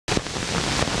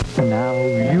Now,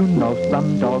 you know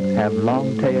some dogs have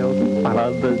long tails, while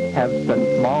others have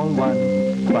such small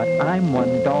ones. But I'm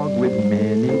one dog with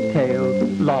many tails,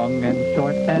 long and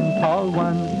short and tall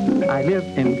ones. I live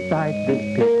inside this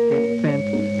picket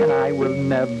fence, and I will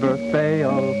never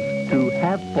fail to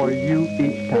have for you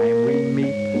each time we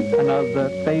meet another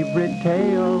favorite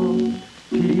tale.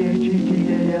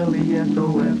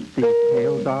 T-H-E-T-A-L-E-S-O-S. These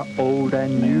tales are old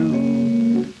and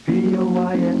new.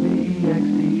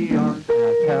 P-O-I-N-D-E-X-E-R. I'll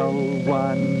tell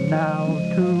one now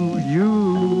to you.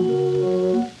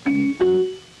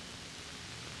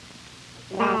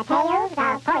 The Tales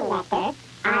of Poindexter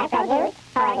are produced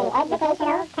for the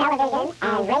Educational Television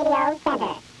and Radio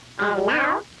Center. And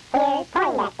now, here's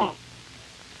Poindexter.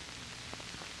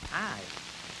 Hi.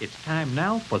 It's time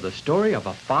now for the story of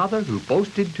a father who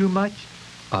boasted too much,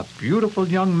 a beautiful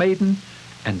young maiden,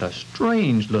 and a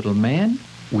strange little man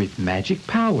with magic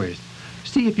powers.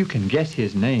 See if you can guess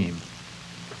his name.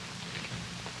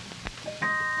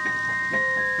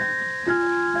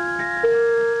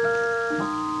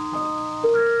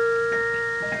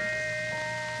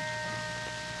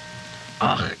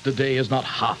 Ach, the day is not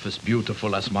half as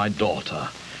beautiful as my daughter.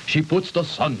 She puts the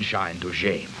sunshine to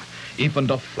shame. Even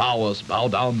the flowers bow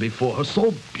down before her.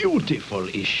 So beautiful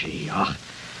is she.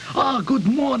 Good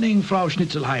morning, Frau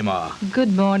Schnitzelheimer.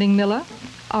 Good morning, Miller.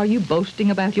 Are you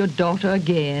boasting about your daughter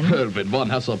again? Well, when one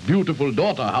has a beautiful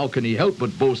daughter, how can he help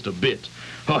but boast a bit?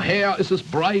 Her hair is as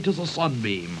bright as a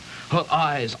sunbeam. Her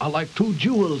eyes are like two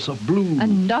jewels of blue.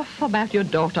 Enough about your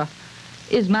daughter.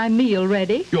 Is my meal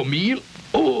ready? Your meal?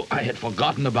 Oh, I had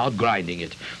forgotten about grinding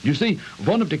it. You see,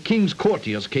 one of the king's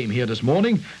courtiers came here this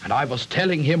morning, and I was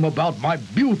telling him about my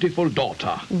beautiful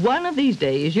daughter. One of these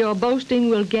days, your boasting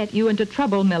will get you into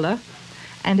trouble, Miller.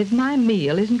 And if my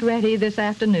meal isn't ready this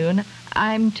afternoon,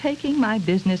 I'm taking my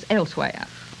business elsewhere.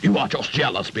 You are just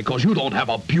jealous because you don't have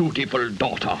a beautiful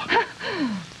daughter.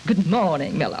 Good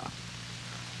morning, Miller.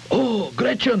 Oh,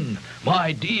 Gretchen,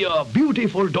 my dear,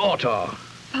 beautiful daughter.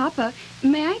 Papa,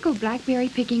 may I go blackberry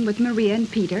picking with Maria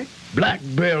and Peter?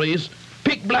 Blackberries?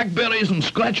 Pick blackberries and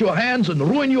scratch your hands and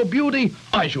ruin your beauty?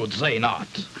 I should say not.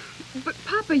 But,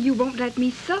 Papa, you won't let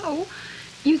me sew.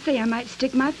 You say I might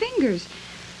stick my fingers.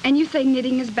 And you say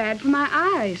knitting is bad for my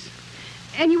eyes.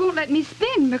 And you won't let me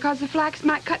spin because the flax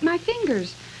might cut my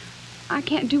fingers. I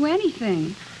can't do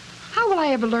anything. How will I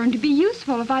ever learn to be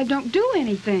useful if I don't do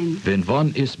anything? When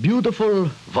one is beautiful,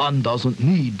 one doesn't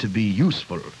need to be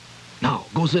useful. Now,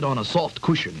 go sit on a soft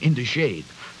cushion in the shade.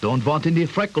 Don't want any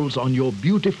freckles on your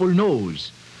beautiful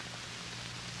nose.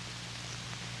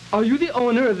 Are you the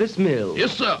owner of this mill?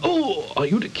 Yes, sir. Oh, are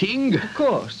you the king? Of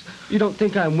course. You don't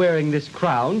think I'm wearing this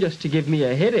crown just to give me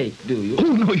a headache, do you?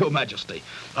 Oh, no, your majesty.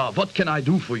 What can I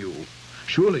do for you?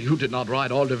 Surely you did not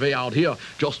ride all the way out here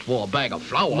just for a bag of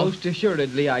flour. Most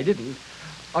assuredly I didn't.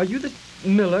 Are you the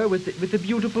miller with the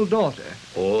beautiful daughter?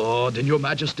 Oh, then your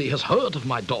majesty has heard of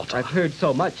my daughter. I've heard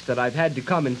so much that I've had to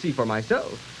come and see for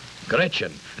myself.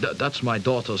 Gretchen, that's my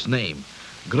daughter's name.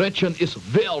 Gretchen is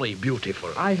very beautiful.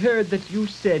 I heard that you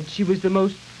said she was the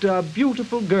most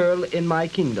beautiful girl in my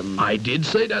kingdom. I did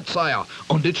say that, sire,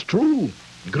 and it's true.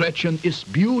 Gretchen is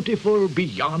beautiful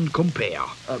beyond compare.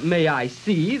 May I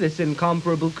see this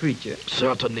incomparable creature?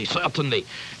 Certainly, certainly.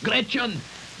 Gretchen,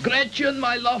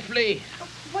 my lovely.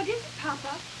 What is it,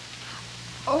 Papa?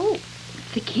 Oh,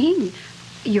 the king,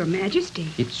 your majesty.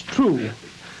 It's true.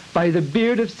 By the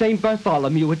beard of St.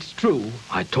 Bartholomew, it's true.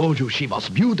 I told you she was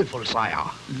beautiful,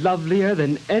 sire. Lovelier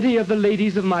than any of the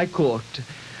ladies of my court.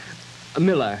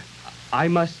 Miller, I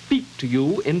must speak to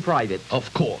you in private.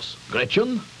 Of course.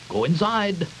 Gretchen, go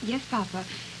inside. Yes, Papa.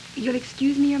 You'll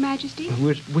excuse me, your majesty?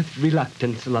 With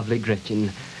reluctance, lovely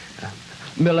Gretchen.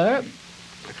 Miller,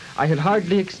 I had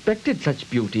hardly expected such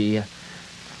beauty.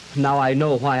 Now I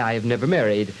know why I have never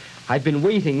married. I've been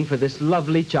waiting for this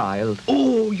lovely child.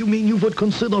 Oh, you mean you would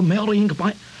consider marrying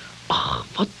my... Ah,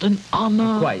 what an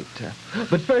honor. Quite.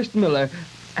 But first, Miller,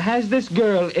 has this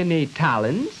girl any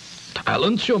talents?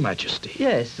 Talents, your majesty?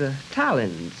 Yes,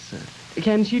 talents.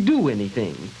 Can she do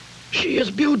anything? She is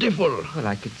beautiful. Well,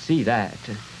 I could see that.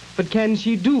 But can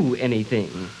she do anything?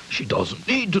 She doesn't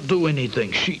need to do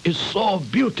anything. She is so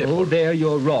beautiful. Oh, there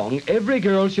you're wrong. Every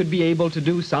girl should be able to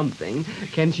do something.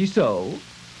 Can she sew?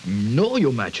 No,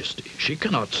 your majesty. She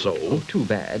cannot sew. Oh, too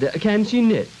bad. Can she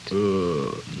knit?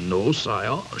 No,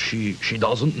 sire. She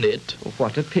doesn't knit. Oh,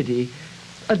 what a pity.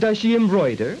 Does she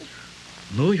embroider?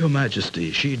 No, your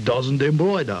majesty. She doesn't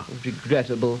embroider. Oh,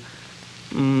 regrettable.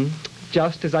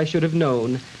 Just as I should have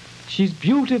known. She's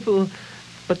beautiful,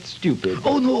 but stupid.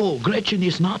 Oh, no. Gretchen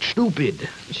is not stupid.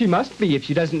 She must be if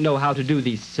she doesn't know how to do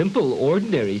these simple,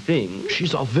 ordinary things.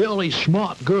 She's a very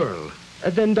smart girl.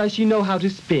 Then does she know how to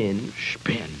spin?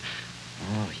 Spin?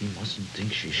 Oh, he mustn't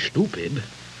think she's stupid.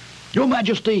 Your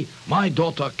Majesty, my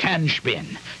daughter can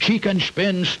spin. She can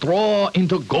spin straw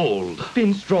into gold.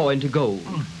 Spin straw into gold.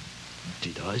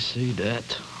 Did I say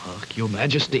that? Your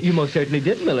Majesty. You most certainly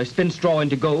did, Miller. Spin straw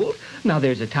into gold. Now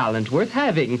there's a talent worth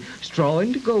having. Straw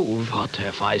into gold. What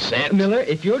have I said? Miller,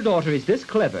 if your daughter is this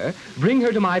clever, bring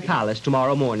her to my palace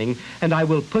tomorrow morning, and I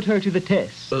will put her to the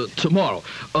test. Tomorrow.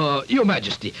 Your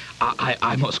Majesty,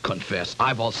 I must confess,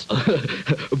 I was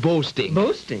boasting.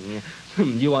 Boasting?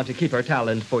 You want to keep her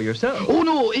talent for yourself. Oh,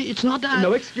 no, it's not that.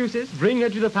 No excuses. Bring her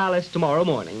to the palace tomorrow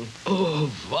morning. Oh,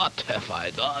 what have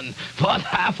I done? What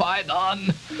have I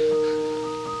done?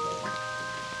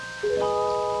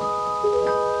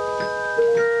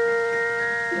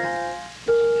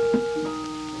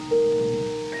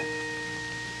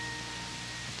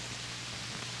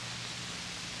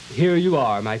 Here you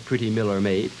are, my pretty Miller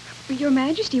maid. Your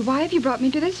Majesty, why have you brought me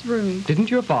to this room?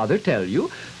 Didn't your father tell you?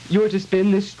 You are to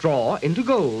spin this straw into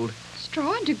gold.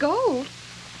 Straw into gold?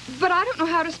 But I don't know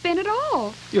how to spin at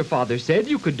all. Your father said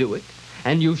you could do it,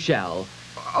 and you shall.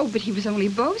 Oh, but he was only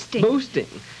boasting. Boasting?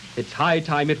 It's high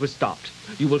time it was stopped.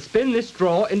 You will spin this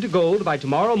straw into gold by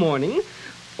tomorrow morning,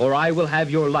 or I will have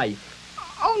your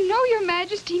life. Oh, no, Your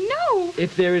Majesty, no.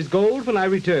 If there is gold when I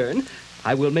return,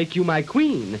 I will make you my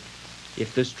queen.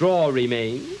 If the straw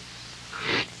remains...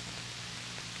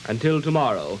 Until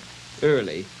tomorrow,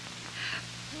 early.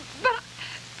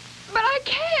 But I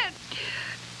can't.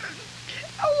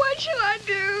 Oh, what shall I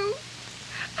do?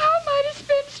 How am I to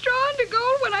spin straw into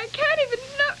gold when I can't even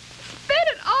spin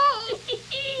at all?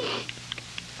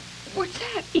 What's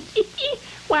that?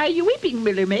 Why are you weeping,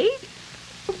 Miller maid?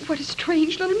 What a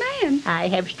strange little man. I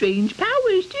have strange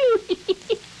powers,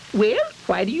 too. Well,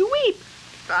 why do you weep?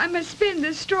 I must spin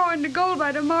this straw into gold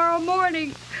by tomorrow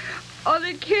morning, or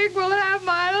the king will have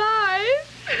my life.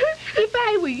 If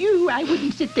I were you, I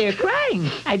wouldn't sit there crying.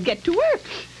 I'd get to work.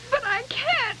 But I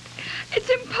can't. It's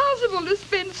impossible to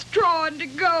spin straw into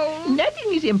gold.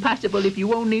 Nothing is impossible if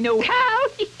you only know how.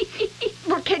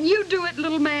 Well, can you do it,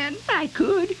 little man? I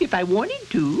could, if I wanted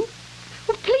to.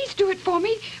 Well, please do it for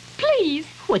me. Please.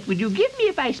 What would you give me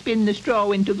if I spin the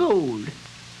straw into gold?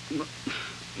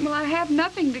 Well, I have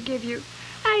nothing to give you.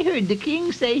 I heard the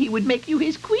king say he would make you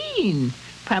his queen.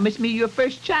 Promise me your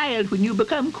first child when you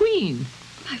become queen.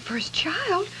 My first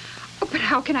child? Oh, but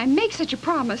how can I make such a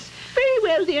promise? Very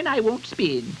well, then, I won't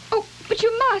spin. Oh, but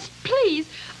you must, please,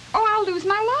 or I'll lose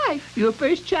my life. Your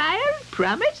first child?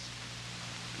 Promise?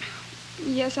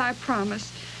 Yes, I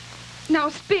promise. Now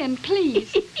spin,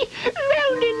 please.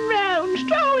 Round and round,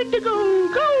 straw into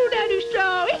gold, gold out of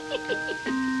straw.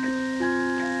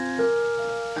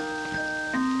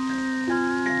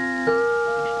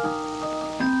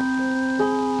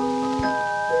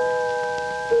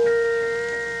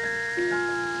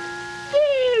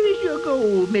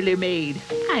 Miller maid.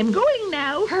 I'm going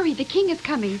now. Hurry, the king is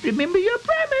coming. Remember your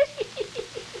promise.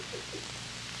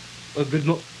 Good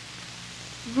morning.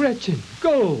 Gretchen,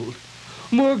 gold.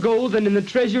 More gold than in the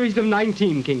treasuries of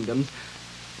 19 kingdoms.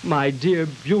 My dear,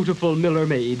 beautiful Miller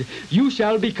maid, you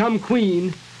shall become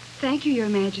queen. Thank you, Your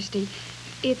Majesty.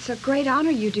 It's a great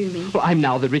honor you do me. Well, I'm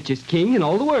now the richest king in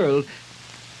all the world.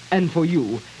 And for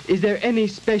you, is there any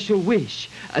special wish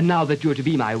now that you're to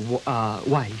be my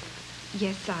wife?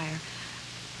 Yes, sire.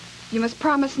 You must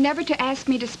promise never to ask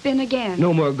me to spin again.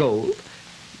 No more gold?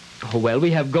 Oh, well,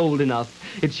 we have gold enough.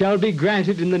 It shall be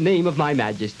granted in the name of my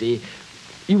majesty.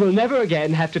 You will never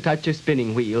again have to touch a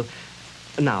spinning wheel.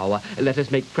 Now, let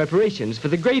us make preparations for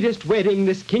the greatest wedding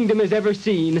this kingdom has ever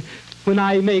seen, when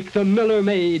I make the Miller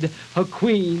maid a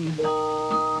queen.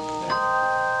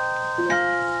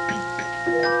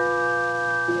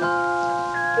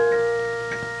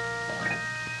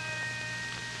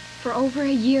 For over a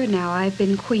year now, I've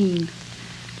been queen.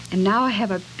 And now I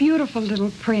have a beautiful little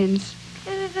prince.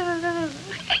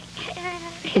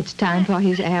 It's time for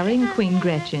his airing, Queen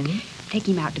Gretchen. Take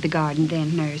him out to the garden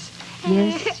then, nurse.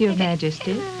 Yes, Your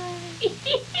Majesty.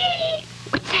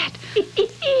 What's that?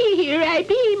 Here I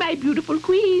be, my beautiful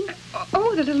queen.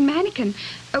 Oh, the little mannequin.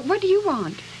 What do you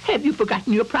want? Have you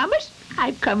forgotten your promise?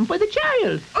 I've come for the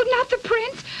child. Oh, not the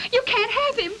prince. You can't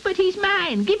have him. But he's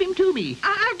mine. Give him to me.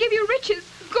 I'll give you riches.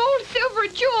 Gold, silver,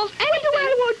 jewels, anything. What do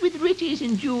I want with riches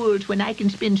and jewels when I can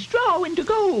spin straw into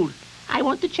gold? I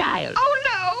want the child. Oh,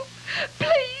 no.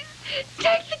 Please,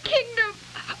 take the kingdom.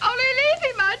 Only leave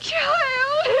me my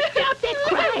child. Stop that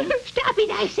crying. Stop it,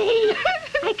 I say.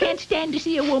 I can't stand to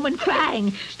see a woman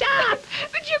crying. Stop.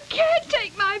 But you can't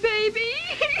take my baby.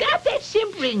 Stop that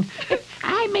simpering.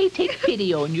 I may take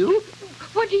pity on you.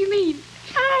 What do you mean?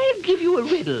 I'll give you a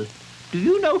riddle. Do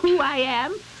you know who I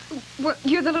am? Well,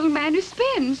 you're the little man who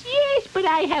spins. Yes, but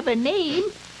I have a name.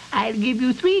 I'll give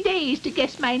you 3 days to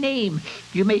guess my name.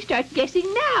 You may start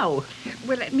guessing now.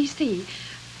 Well, let me see.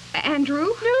 Andrew?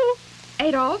 No.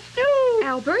 Adolf? No.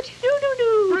 Albert?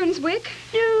 No. Brunswick?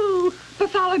 No.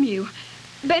 Bartholomew?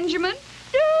 Benjamin?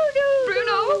 No.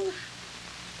 Bruno?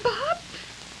 Bob?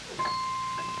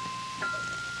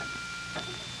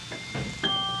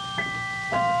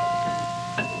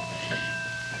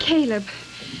 Caleb?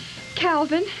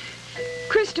 Calvin?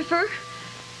 Christopher?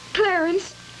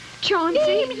 Clarence?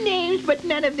 Chauncey? Names, but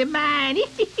none of them mine.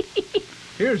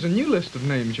 Here's a new list of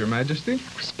names, Your Majesty.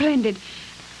 Splendid.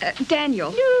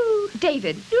 Daniel? No.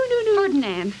 David? No.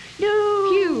 Ferdinand?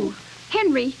 No. Hugh?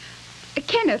 Henry?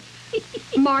 Kenneth?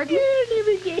 Martin? You'll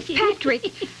never guess it.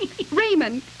 Patrick?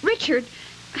 Raymond? Richard?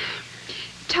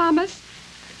 Thomas?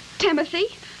 Timothy?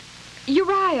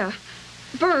 Uriah?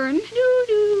 Vern?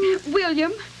 No.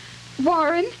 William?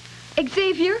 Warren?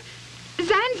 Xavier?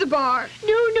 Zanzibar?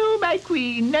 No, my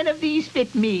queen. None of these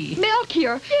fit me.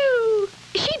 Melchior? No.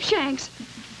 Sheepshanks?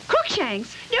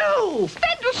 Crookshanks? No.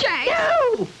 Spindleshanks?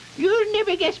 No. You'll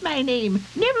never guess my name.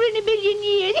 Never in a million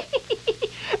years.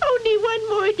 Only one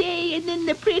more day, and then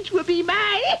the prince will be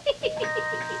mine.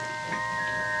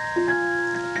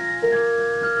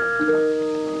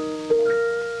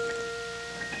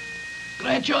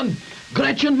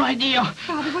 Gretchen, my dear.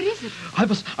 Father, what is it?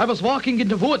 I was walking in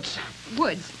the woods.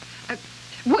 Woods.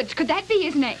 Woods, could that be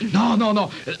his name?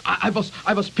 No. I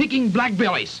was picking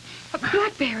blackberries.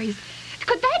 Blackberries.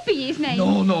 Could that be his name?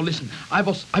 No, listen. I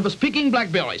was picking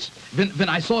blackberries when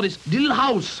I saw this little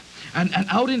house. And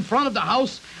out in front of the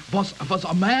house was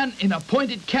a man in a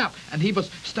pointed cap, and he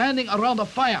was standing around a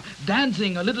fire,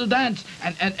 dancing a little dance,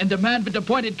 and the man with the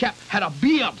pointed cap had a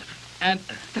beard. And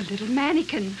the little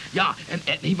mannequin. Yeah, and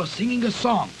he was singing a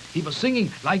song. He was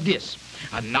singing like this.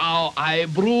 And now I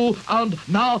brew and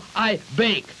now I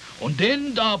bake. And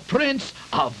then the prince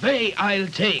away I'll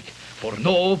take. For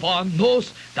no one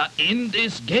knows that in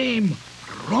this game,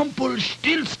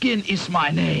 Rumpelstiltskin is my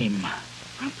name.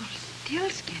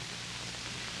 Rumpelstiltskin?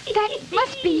 That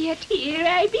must be it. Here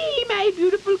I be, my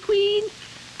beautiful queen.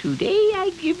 Today I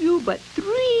give you but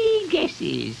 3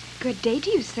 guesses. Good day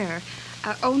to you, sir.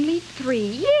 Only 3?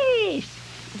 Yes.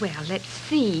 Well, let's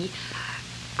see.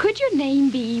 Could your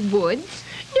name be Woods?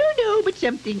 No, but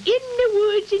something in the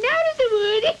woods and out of the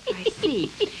wood. I see.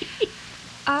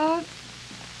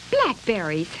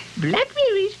 Blackberries.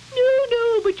 Blackberries?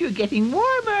 No, but you're getting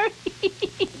warmer.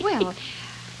 Well,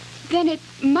 then it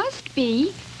must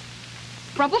be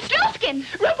Rumpelstiltskin.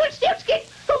 Rumpelstiltskin?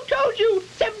 Who told you?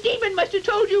 Some demon must have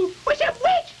told you. Or some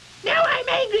witch. Now I'm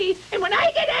angry, and when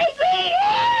I get angry...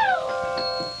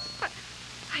 But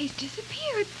he's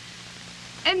disappeared.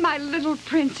 And my little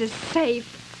prince is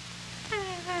safe.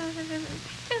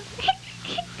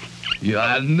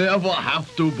 You'll never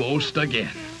have to boast again.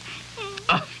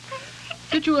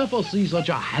 Did you ever see such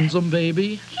a handsome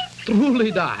baby?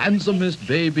 Truly the handsomest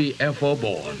baby ever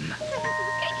born.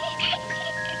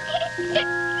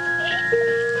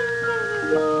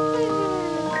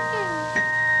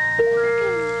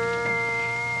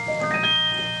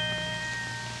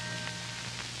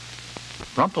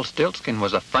 Rumpelstiltskin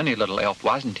was a funny little elf,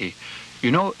 wasn't he?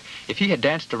 You know, if he had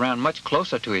danced around much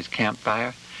closer to his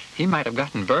campfire, he might have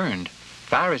gotten burned.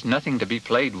 Fire is nothing to be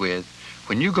played with.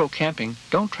 When you go camping,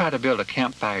 don't try to build a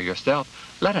campfire yourself.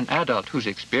 Let an adult who's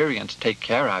experienced take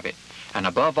care of it. And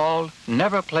above all,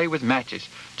 never play with matches.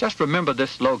 Just remember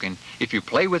this slogan: if you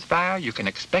play with fire, you can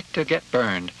expect to get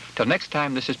burned. Till next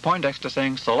time, this is Poindexter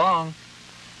saying so long.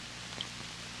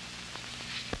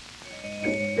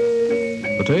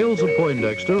 The Tales of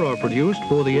Poindexter are produced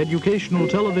for the Educational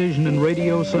Television and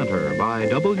Radio Center by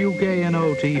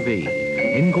WKNO-TV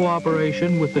in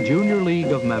cooperation with the Junior League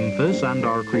of Memphis and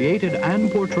are created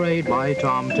and portrayed by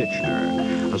Tom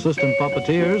Tichenor. Assistant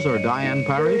puppeteers are Diane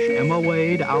Parrish, Emma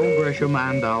Wade, Al Gresham,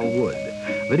 and Al Wood.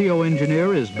 Video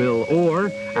engineer is Bill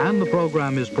Orr, and the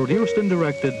program is produced and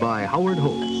directed by Howard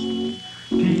Holtz.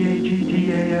 T-H-E-T-A-L-E-S-O-S.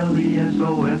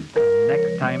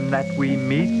 Next time that we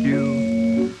meet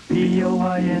you, P-O-I-N-D-E-X-T-E-R,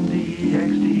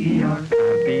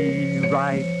 I'll be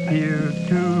right here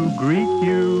to greet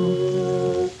you.